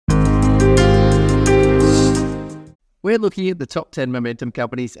We're looking at the top 10 momentum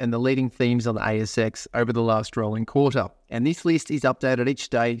companies and the leading themes on the ASX over the last rolling quarter, and this list is updated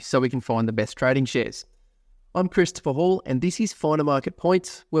each day so we can find the best trading shares. I'm Christopher Hall, and this is Finder Market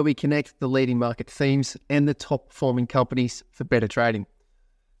Points, where we connect the leading market themes and the top performing companies for better trading.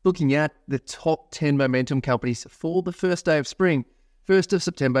 Looking at the top 10 momentum companies for the first day of spring, 1st of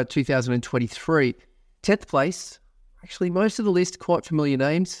September 2023. 10th place, actually most of the list quite familiar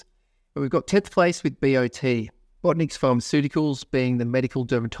names, but we've got 10th place with BOT. Botanics Pharmaceuticals being the medical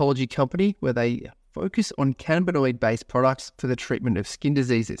dermatology company where they focus on cannabinoid-based products for the treatment of skin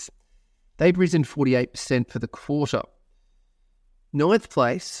diseases. They've risen 48% for the quarter. 9th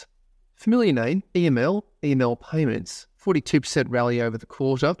place, familiar name, EML Payments, 42% rally over the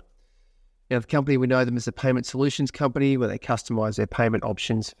quarter. Now, the company, we know them as a payment solutions company where they customise their payment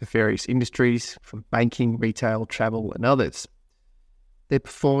options for various industries, from banking, retail, travel and others. Their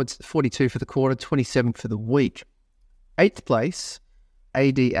performance, 42 for the quarter, 27 for the week. 8th place,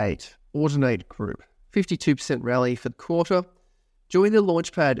 AD8, Autonate Group, 52% rally for the quarter. Joined the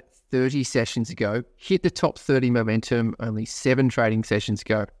launchpad 30 sessions ago, hit the top 30 momentum only 7 trading sessions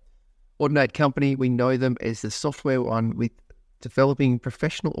ago. Autonate Company, we know them as the software one with developing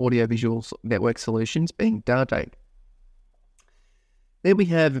professional audiovisual network solutions, being Dante. Then we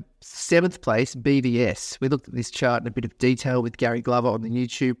have 7th place, BVS. We looked at this chart in a bit of detail with Gary Glover on the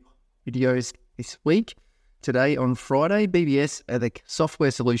YouTube videos this week. Today, on Friday, BVS are the software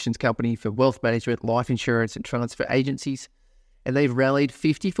solutions company for wealth management, life insurance and transfer agencies, and they've rallied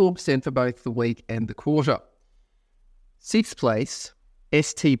 54% for both the week and the quarter. 6th place,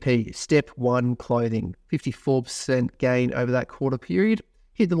 STP, Step 1 Clothing, 54% gain over that quarter period.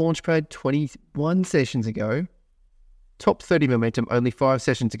 Hit the launchpad 21 sessions ago. Top 30 momentum only 5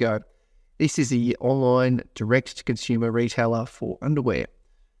 sessions ago. This is the online direct-to-consumer retailer for underwear.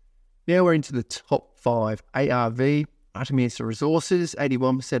 Now we're into the top 5. ARV, Artemis Resources,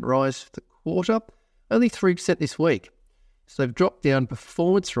 81% rise for the quarter, only 3% this week. So they've dropped down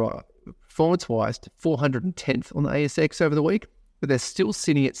performance-wise to 410th on the ASX over the week, but they're still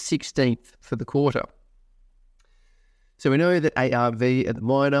sitting at 16th for the quarter. So we know that ARV are the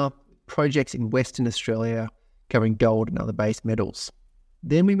miner, projects in Western Australia covering gold and other base metals.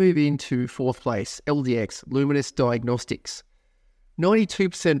 Then we move into 4th place, LDX, Luminous Diagnostics.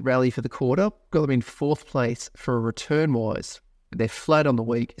 92% rally for the quarter, got them in 4th place for a return-wise. They're flat on the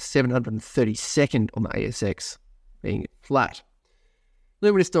week, 732nd on the ASX, being flat.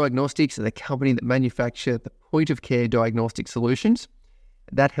 Luminous Diagnostics are the company that manufacture the point-of-care diagnostic solutions.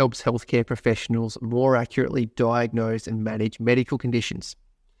 That helps healthcare professionals more accurately diagnose and manage medical conditions.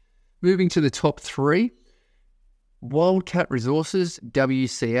 Moving to the top 3, Wildcat Resources,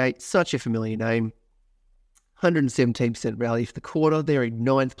 WC8, such a familiar name. 117% rally for the quarter. They're in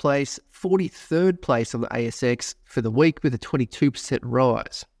 9th place, 43rd place on the ASX for the week with a 22%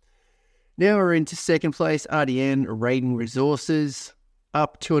 rise. Now we're into 2nd place, RDN, Raiden Resources,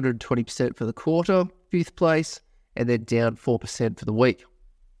 up 220% for the quarter, 5th place, and they're down 4% for the week.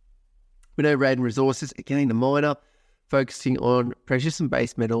 We know Raiden Resources, again the miner, focusing on precious and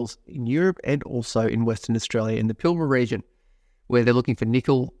base metals in Europe and also in Western Australia in the Pilbara region, where they're looking for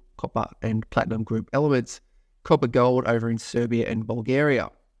nickel, copper and platinum group elements, copper gold over in Serbia and Bulgaria.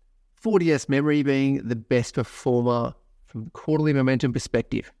 4DS Memory being the best performer from the quarterly momentum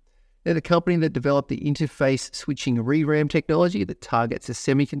perspective. They're the company that developed the interface switching ReRAM technology that targets the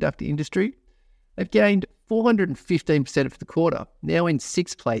semiconductor industry. They've gained 415% for the quarter, now in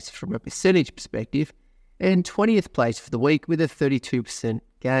 6th place from a percentage perspective, and 20th place for the week with a 32%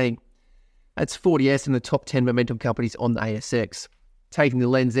 gain. That's 4DS in the top 10 momentum companies on the ASX. Taking the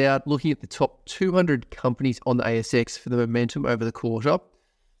lens out, looking at the top 200 companies on the ASX for the momentum over the quarter,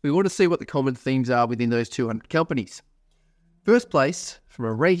 we want to see what the common themes are within those 200 companies. First place, from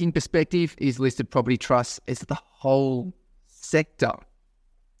a ranking perspective, is listed property trusts as the whole sector.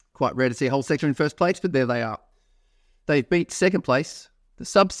 Quite rare to see a whole sector in first place, but there they are. They've beat 2nd place, the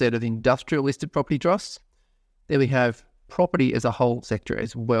subset of industrial listed property trusts. There we have property as a whole sector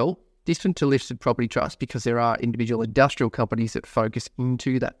as well, different to listed property trusts because there are individual industrial companies that focus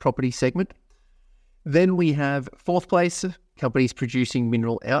into that property segment. Then we have 4th place, companies producing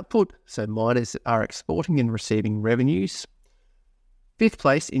mineral output, so miners are exporting and receiving revenues. 5th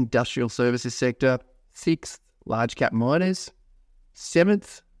place, industrial services sector. 6th, large cap miners.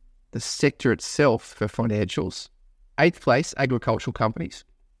 7th, the sector itself for financials. 8th place, agricultural companies.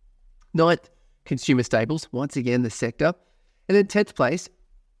 9th, consumer staples, once again the sector. And then 10th place,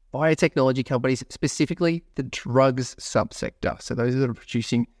 biotechnology companies, specifically the drugs subsector. So those that are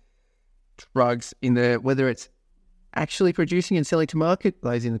producing drugs in the, whether it's actually producing and selling to market,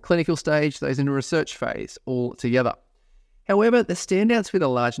 those in the clinical stage, those in the research phase, all together. However, the standouts with a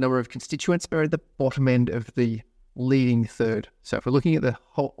large number of constituents are at the bottom end of the leading third. So if we're looking at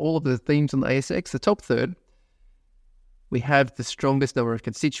all of the themes on the ASX, the top third, we have the strongest number of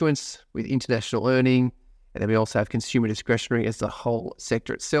constituents with international earning, and then we also have consumer discretionary as the whole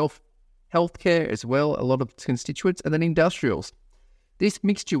sector itself, healthcare as well, a lot of constituents, and then industrials. This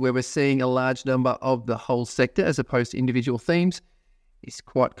mixture where we're seeing a large number of the whole sector as opposed to individual themes is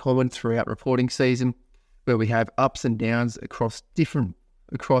quite common throughout reporting season, where we have ups and downs across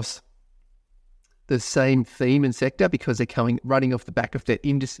the same theme and sector because they're running off the back of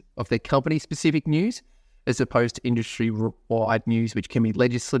their company-specific news, as opposed to industry-wide news, which can be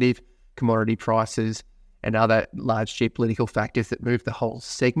legislative, commodity prices, and other large geopolitical factors that move the whole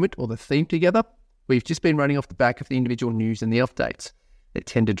segment or the theme together. We've just been running off the back of the individual news and the updates that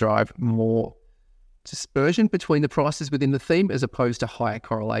tend to drive more dispersion between the prices within the theme as opposed to higher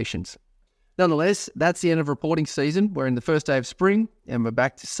correlations. Nonetheless, that's the end of reporting season. We're in the first day of spring and we're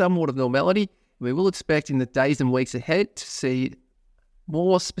back to somewhat of normality. We will expect in the days and weeks ahead to see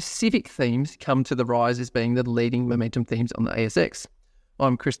more specific themes come to the rise as being the leading momentum themes on the ASX.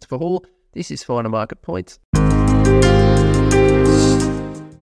 I'm Christopher Hall. This is Final Market Points.